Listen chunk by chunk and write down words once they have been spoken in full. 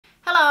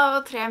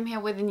Hello, today I'm here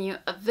with a new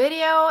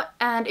video,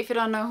 and if you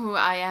don't know who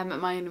I am,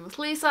 my name is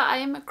Lisa. I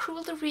am a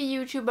cruelty-free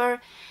YouTuber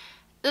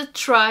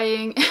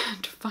trying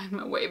to find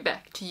my way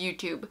back to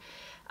YouTube.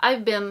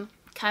 I've been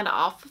kind of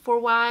off for a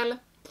while.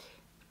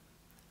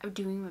 I'm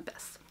doing my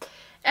best.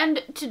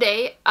 And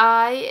today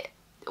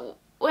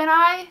when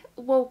I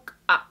woke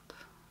up,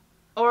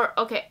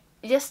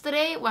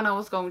 yesterday when I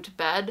was going to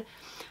bed,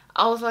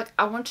 I was like,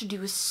 I want to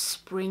do a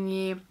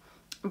springy,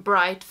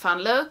 bright,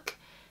 fun look.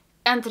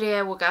 And today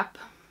I woke up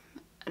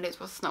and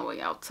it was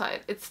snowing outside.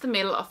 It's the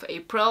middle of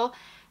April.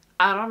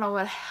 I don't know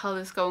what the hell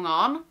is going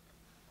on.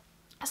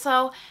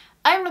 So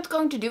I'm not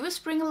going to do a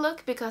spring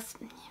look because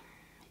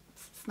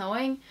it's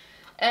snowing.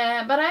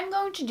 But I'm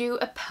going to do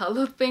a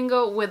palette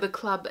bingo with the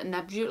Club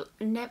Nebula.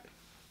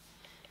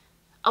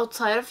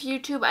 Outside of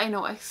YouTube, I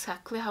know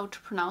exactly how to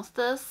pronounce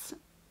this.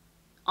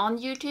 On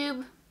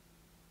YouTube,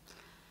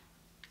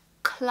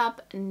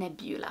 Club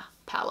Nebula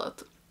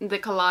palette. The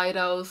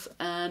Kaleidos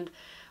and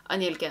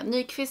Angelica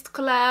Nyqvist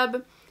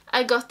collab.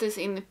 I got this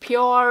in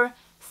Pure.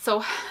 So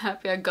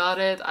happy I got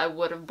it. I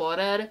would have bought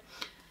it.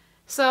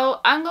 So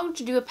I'm going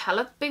to do a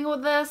palette bingo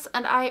with this,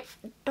 and I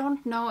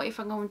don't know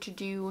if I'm going to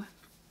do...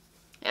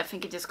 I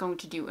think it's just going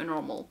to do a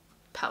normal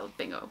palette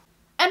bingo.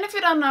 And if you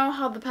don't know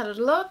how the palette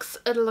looks,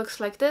 it looks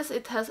like this.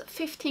 It has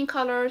 15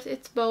 colors.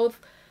 It's both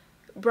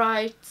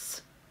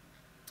brights,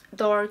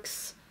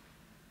 darks.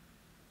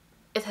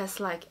 It has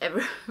like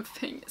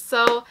everything.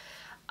 So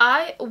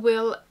I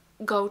will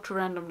go to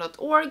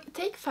random.org,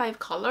 take 5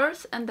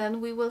 colors, and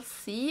then we will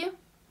see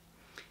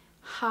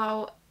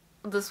how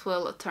this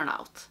will turn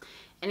out.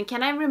 And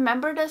can I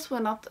remember this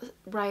when not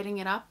writing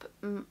it up?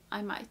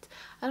 I might.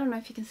 I don't know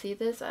if you can see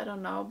this, I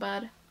don't know,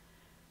 but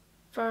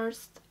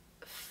first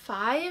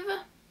 5,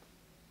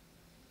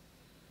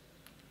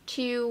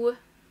 2,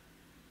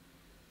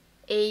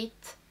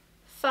 8,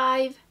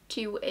 5,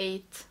 2,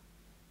 8,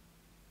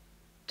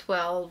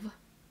 12,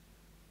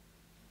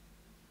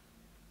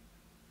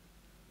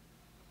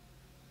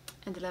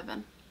 and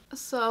 11.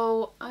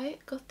 So I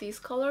got these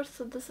colors.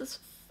 So this is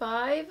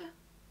 5,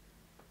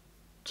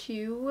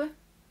 2,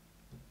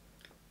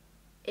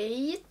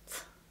 8,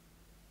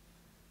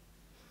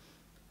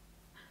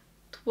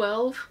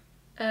 12,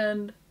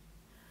 and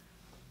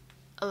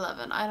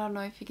 11. I don't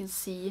know if you can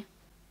see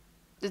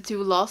the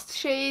 2 last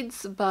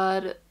shades,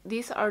 but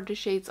these are the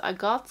shades I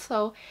got.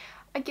 So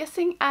I'm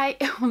guessing I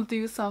will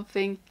do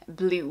something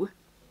blue.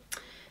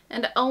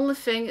 And the only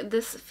thing,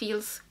 this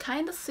feels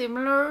kind of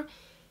similar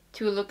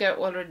to a look I've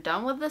already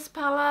done with this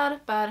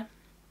palette, but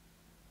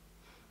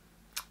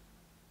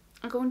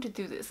I'm going to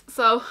do this.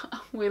 So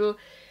we'll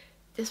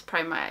just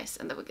prime my eyes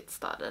and then we'll get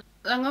started.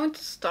 I'm going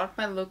to start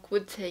my look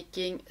with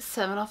taking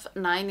 7 of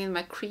 9 in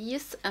my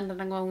crease, and then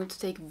I'm going to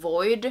take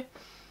Void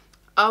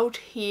out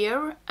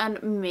here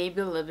and maybe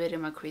a little bit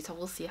in my crease. I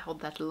will see how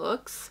that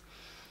looks.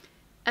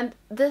 And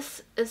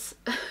this is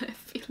a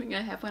feeling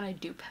I have when I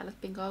do palette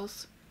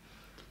bingos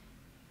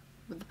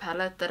with the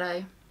palette that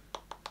I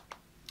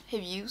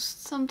have used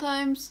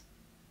sometimes.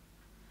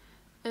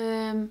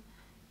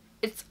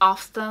 It's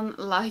often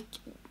like,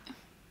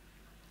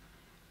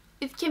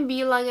 it can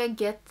be like I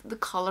get the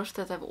colors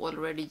that I've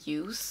already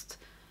used,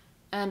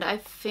 and I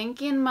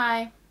think in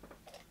my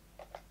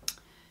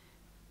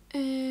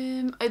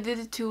I did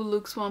a 2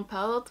 looks 1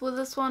 palette with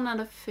this one, and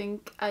I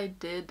think I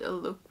did a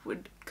look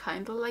with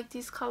kind of like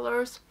these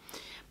colors,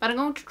 but I'm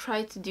going to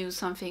try to do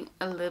something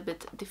a little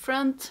bit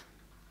different,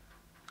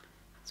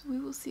 so we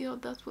will see how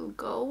that will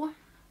go.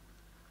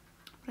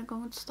 I'm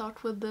going to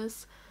start with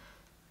this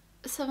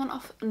 7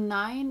 of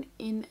 9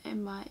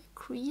 in my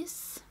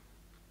crease.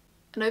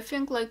 And I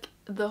think like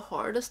the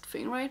hardest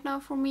thing right now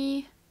for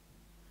me,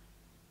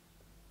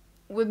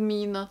 with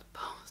me not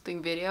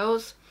posting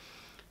videos,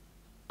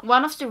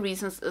 one of the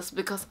reasons is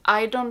because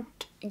I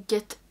don't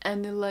get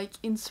any like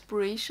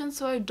inspiration,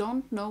 so I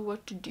don't know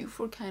what to do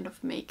for kind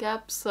of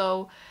makeup.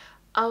 So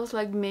I was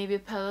like, maybe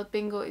palette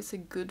bingo is a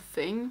good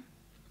thing,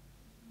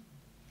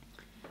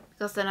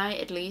 because then I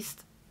at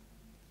least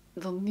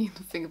don't need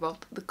to think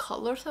about the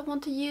colors I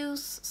want to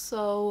use.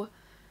 So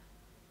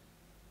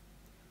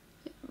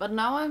yeah, but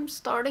now I'm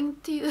starting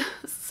to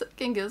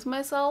second guess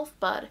myself,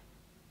 but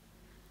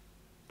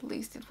at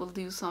least it will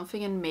do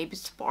something and maybe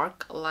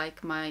spark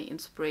like my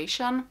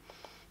inspiration.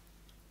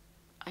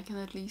 I can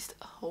at least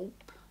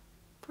hope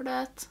for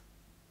that.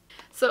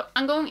 So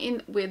I'm going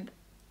in with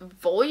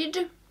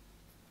Void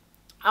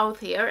out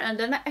here, and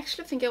then I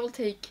actually think I will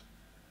take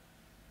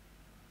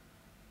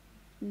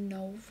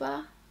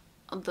Nova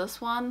on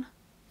this one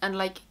and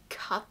like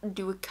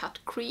do a cut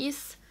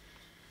crease,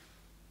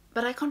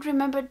 but I can't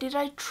remember, did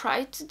I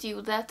try to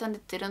do that and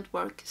it didn't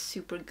work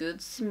super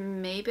good? So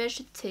maybe I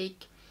should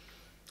take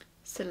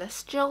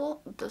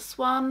Celestial, this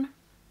one.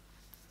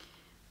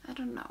 I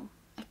don't know,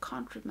 I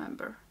can't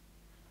remember,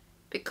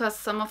 because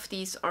some of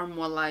these are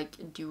more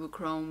like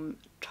duochrome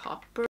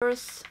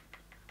toppers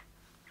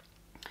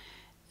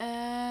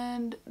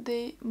and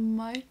they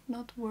might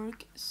not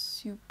work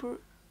super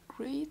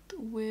great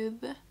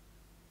with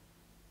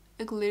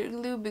a clear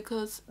glue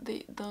because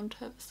they don't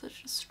have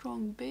such a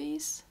strong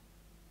base.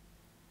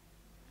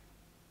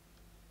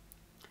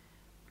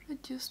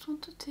 just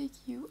want to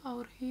take you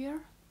out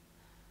here.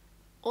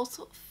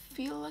 Also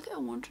feel like I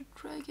want to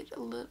drag it a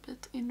little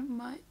bit in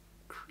my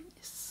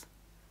crease.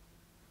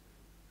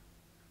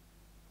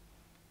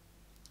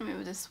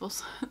 Maybe this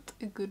wasn't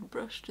a good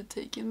brush to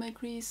take in my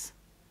crease.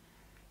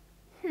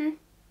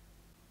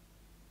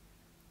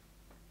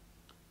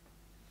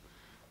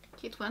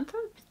 It went a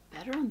bit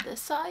better on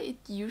this side. It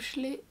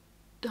usually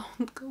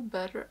don't go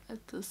better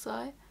at this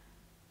side.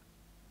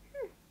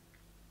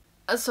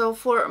 So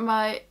for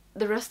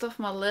the rest of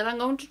my lid, I'm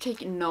going to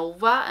take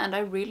Nova, and I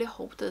really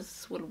hope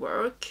this will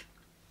work.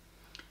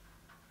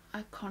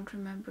 I can't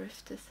remember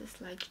if this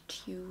is like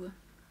too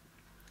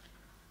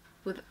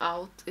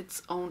without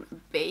its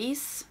own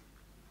base.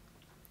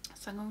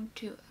 So I'm going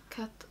to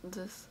cut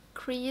this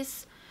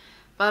crease.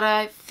 But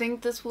I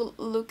think this will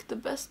look the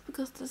best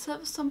because this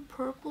has some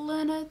purple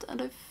in it,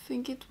 and I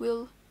think it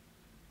will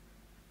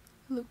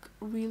look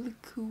really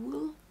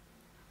cool.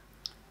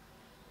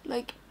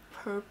 Like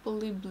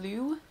purpley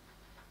blue.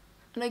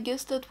 And I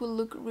guess that will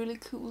look really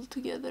cool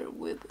together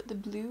with the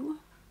blue.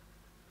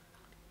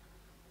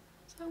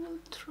 So I will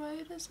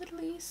try this at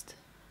least.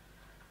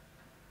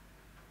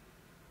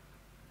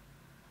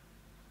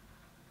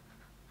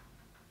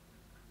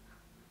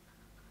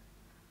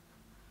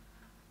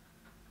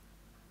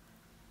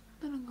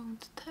 Then I'm going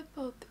to tap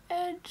out the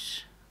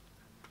edge.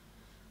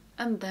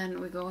 And then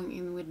we're going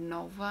in with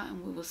Nova,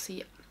 and we will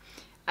see.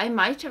 I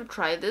might have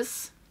tried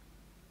this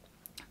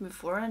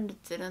before and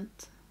it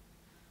didn't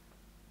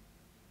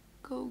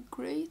go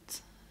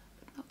great.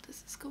 But now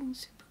this is going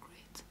super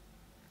great.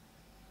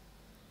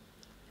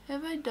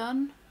 Have I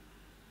done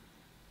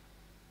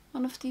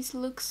one of these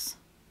looks?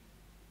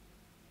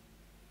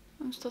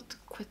 I'm starting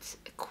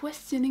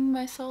questioning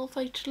myself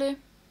actually.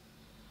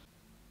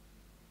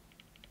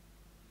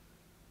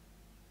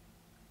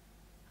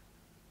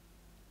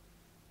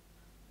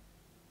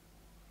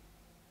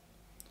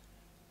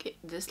 Okay,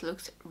 this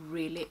looks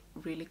really,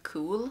 really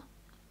cool.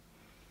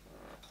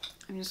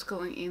 I'm just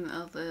going in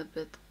a little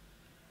bit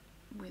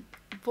with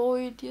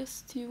Void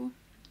just to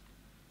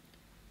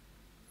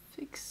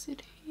fix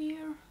it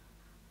here.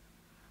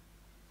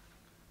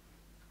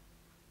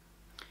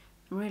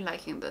 I'm really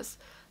liking this.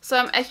 So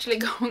I'm actually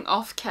going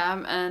off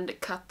cam and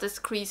cut this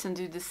crease and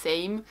do the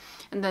same,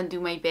 and then do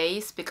my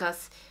base,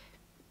 because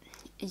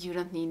you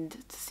don't need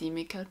to see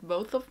me cut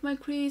both of my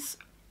crease.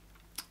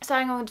 So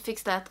I'm going to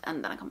fix that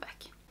and then I come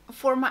back.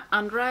 For my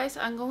under eyes,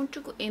 I'm going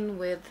to go in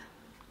with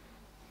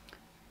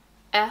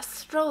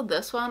Astro,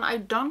 this one. I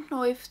don't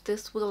know if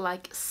this will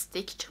like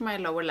stick to my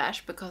lower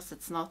lash because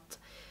it's not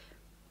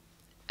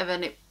have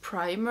any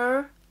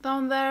primer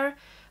down there,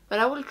 but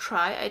I will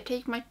try. I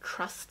take my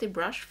trusty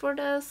brush for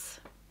this.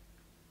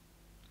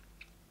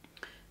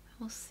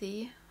 We'll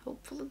see.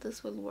 Hopefully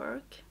this will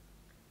work.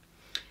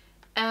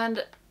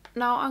 And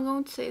now I'm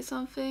going to say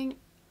something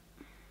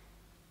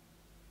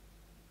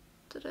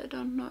that I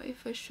don't know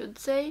if I should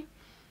say.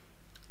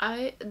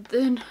 I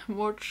did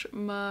watch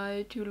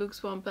my 2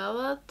 Looks 1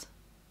 palette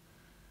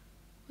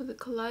with the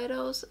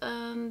Kaleidos,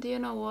 and you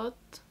know what?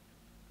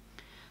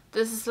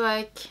 This is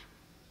like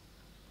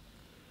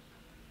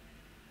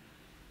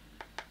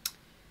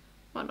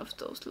one of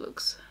those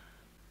looks.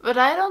 But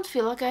I don't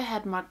feel like I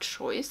had much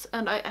choice,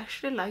 and I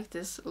actually like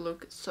this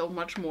look so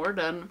much more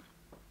than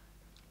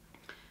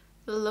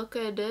the look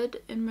I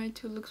did in my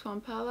 2 Looks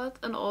 1 palette.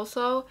 And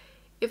also,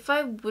 if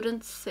I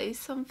wouldn't say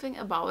something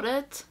about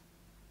it,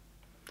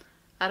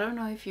 I don't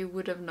know if you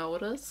would have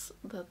noticed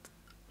that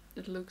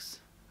it looks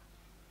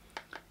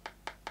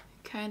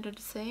kind of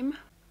the same.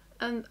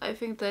 And I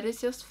think that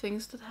is just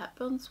things that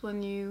happens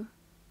when you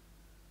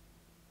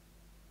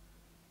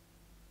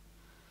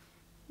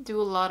do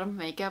a lot of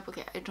makeup.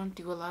 Okay, I don't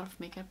do a lot of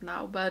makeup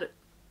now, but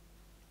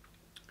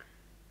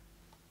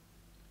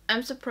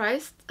I'm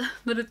surprised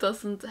that it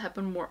doesn't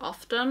happen more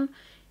often,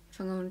 if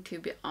I'm going to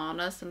be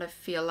honest. And I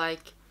feel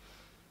like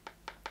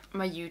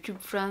my YouTube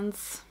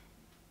friends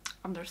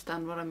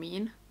understand what I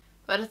mean.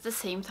 But at the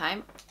same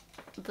time,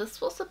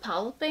 this was a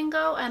palette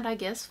bingo, and I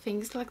guess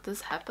things like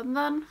this happen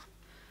then.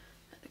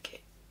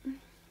 Okay.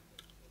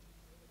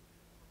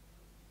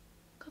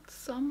 Got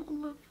some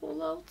of the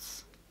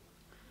fallouts.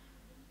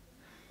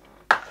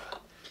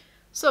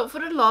 So for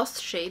the last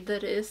shade,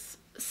 that is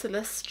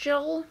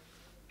Celestial,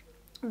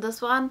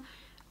 this one,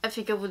 I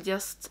think I will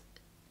just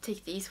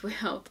take the easy way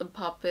out and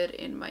pop it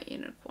in my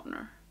inner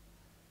corner.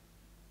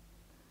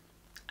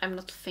 I'm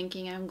not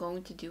thinking I'm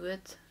going to do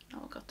it. No,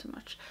 I got too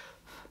much.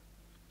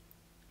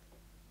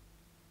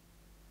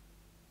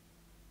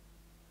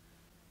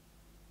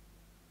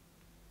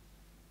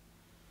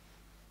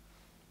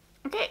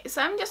 Okay,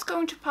 so I'm just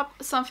going to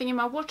pop something in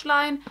my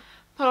waterline,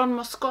 put on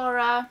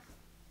mascara,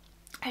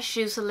 I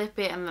choose a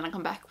lippy, and then I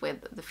come back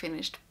with the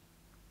finished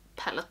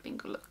palette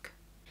bingo look.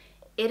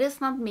 It is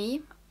not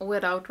me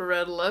without a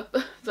red lip,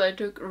 so I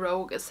took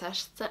Rogue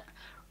Assassin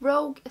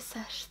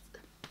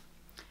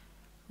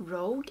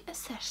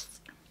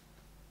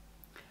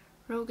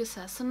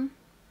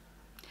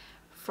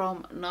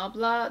from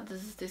Nabla.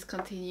 This is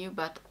discontinued,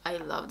 but I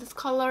love this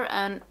color,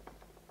 and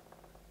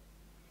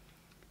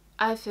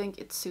I think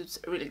it suits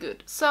really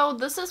good. So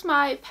this is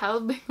my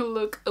palette bingo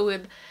look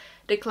with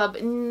the Club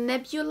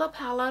Nebula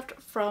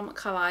palette from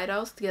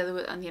Kaleidos together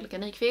with Angelica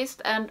Nyqvist,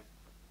 and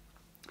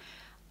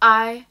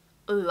I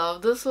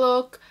love this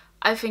look.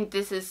 I think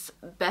this is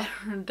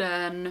better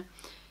than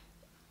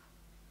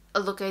a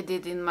look I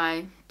did in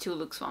my 2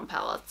 looks 1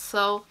 palette.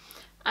 So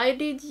I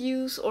did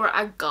use, or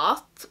I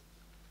got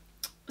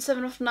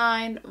 7 of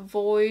 9,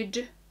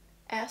 Void,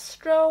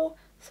 Astro,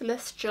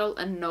 Celestial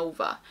and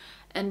Nova.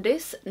 And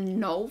this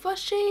Nova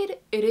shade,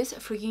 it is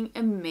freaking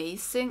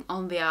amazing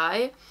on the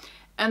eye.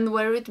 And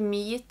where it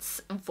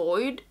meets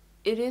Void,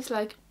 it is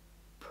like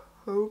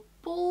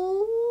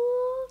purple,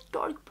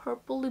 dark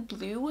purpley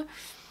blue.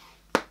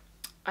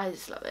 I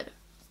just love it.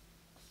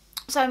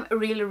 So I'm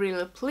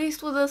really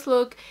pleased with this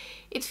look.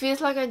 It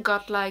feels like I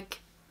got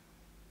like...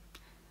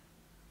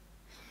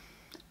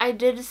 I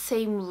did the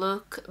same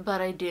look,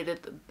 but I did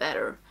it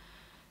better.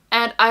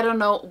 And I don't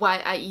know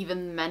why I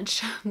even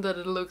mentioned that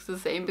it looks the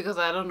same, because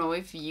I don't know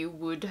if you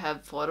would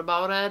have thought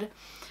about it.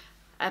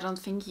 I don't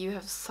think you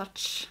have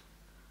such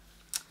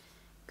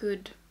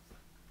good...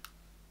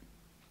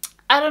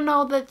 I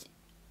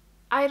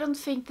don't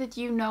think that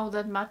you know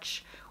that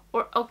much.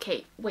 Or,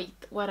 okay,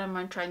 wait, what am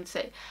I trying to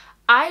say?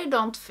 I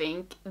don't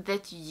think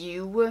that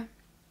you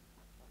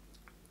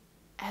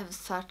have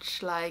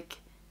such like...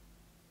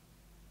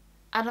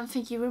 I don't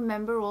think you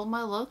remember all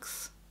my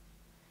looks.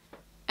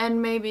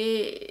 And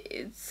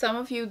maybe some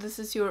of you, this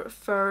is your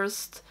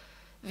first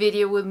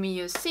video with me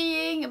you're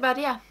seeing. But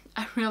yeah,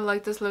 I really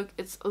like this look.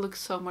 It looks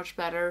so much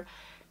better.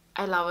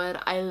 I love it.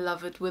 I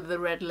love it with the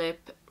red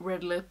lip.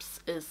 Red lips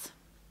is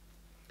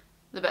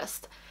the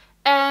best.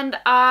 And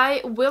I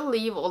will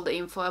leave all the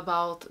info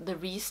about the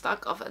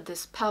restock of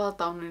this palette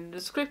down in the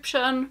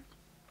description.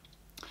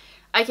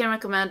 I can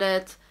recommend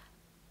it.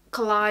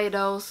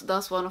 Kaleidos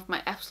does one of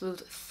my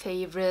absolute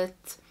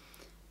favorite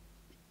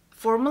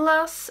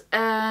formulas,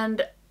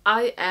 and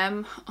I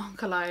am on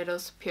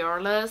Kaleidos PR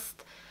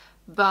list,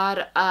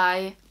 but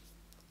I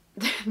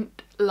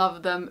didn't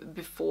love them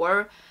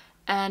before,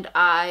 and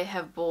I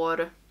have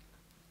bought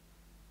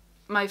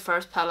my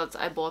first palettes.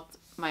 I bought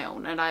my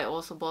own, and I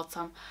also bought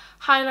some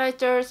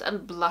highlighters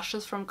and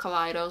blushes from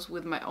Kaleidos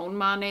with my own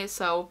money,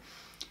 so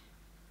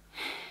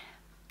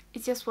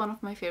it's just one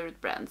of my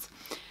favorite brands.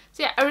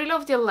 So yeah, I really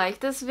hope you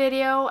like this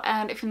video,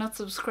 and if you're not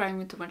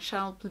subscribing to my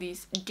channel,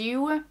 please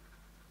do.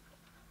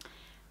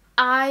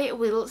 I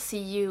will see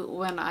you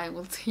when I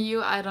will see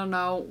you. I don't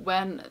know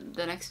when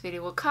the next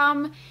video will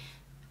come.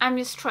 I'm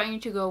just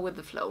trying to go with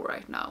the flow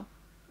right now,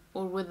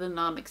 or with the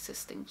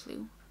non-existing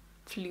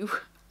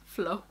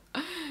flow.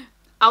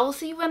 I will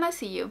see you when I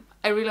see you.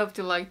 I really hope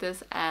you like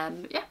this,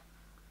 and yeah,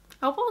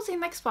 I hope I'll see you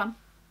next one.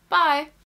 Bye!